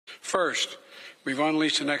First, we've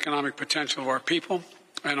unleashed an economic potential of our people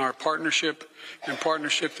and our partnership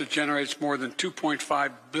that generates more than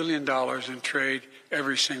 $2.5 billion in trade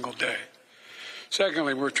every single day.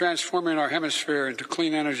 Secondly, we're transforming our hemisphere into a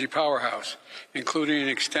clean energy powerhouse, including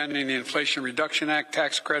extending the Inflation Reduction Act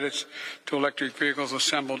tax credits to electric vehicles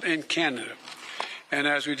assembled in Canada. And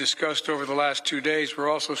as we discussed over the last 2 days, we're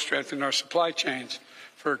also strengthening our supply chains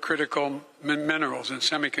for critical minerals and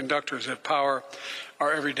semiconductors that power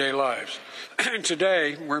our everyday lives. And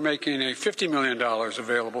today, we're making a $50 million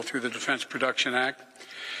available through the Defense Production Act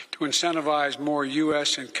to incentivize more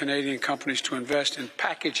U.S. and Canadian companies to invest in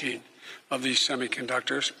packaging of these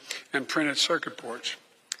semiconductors and printed circuit boards.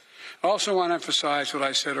 I also want to emphasize what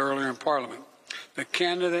I said earlier in Parliament, that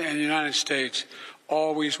Canada and the United States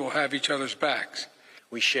always will have each other's backs.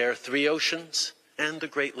 We share 3 oceans and the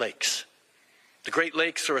Great Lakes. The Great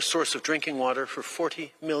Lakes are a source of drinking water for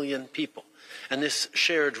 40 million people, and this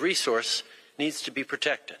shared resource needs to be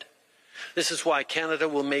protected. This is why Canada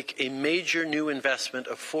will make a major new investment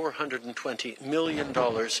of $420 million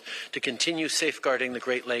to continue safeguarding the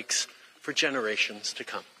Great Lakes for generations to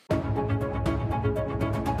come.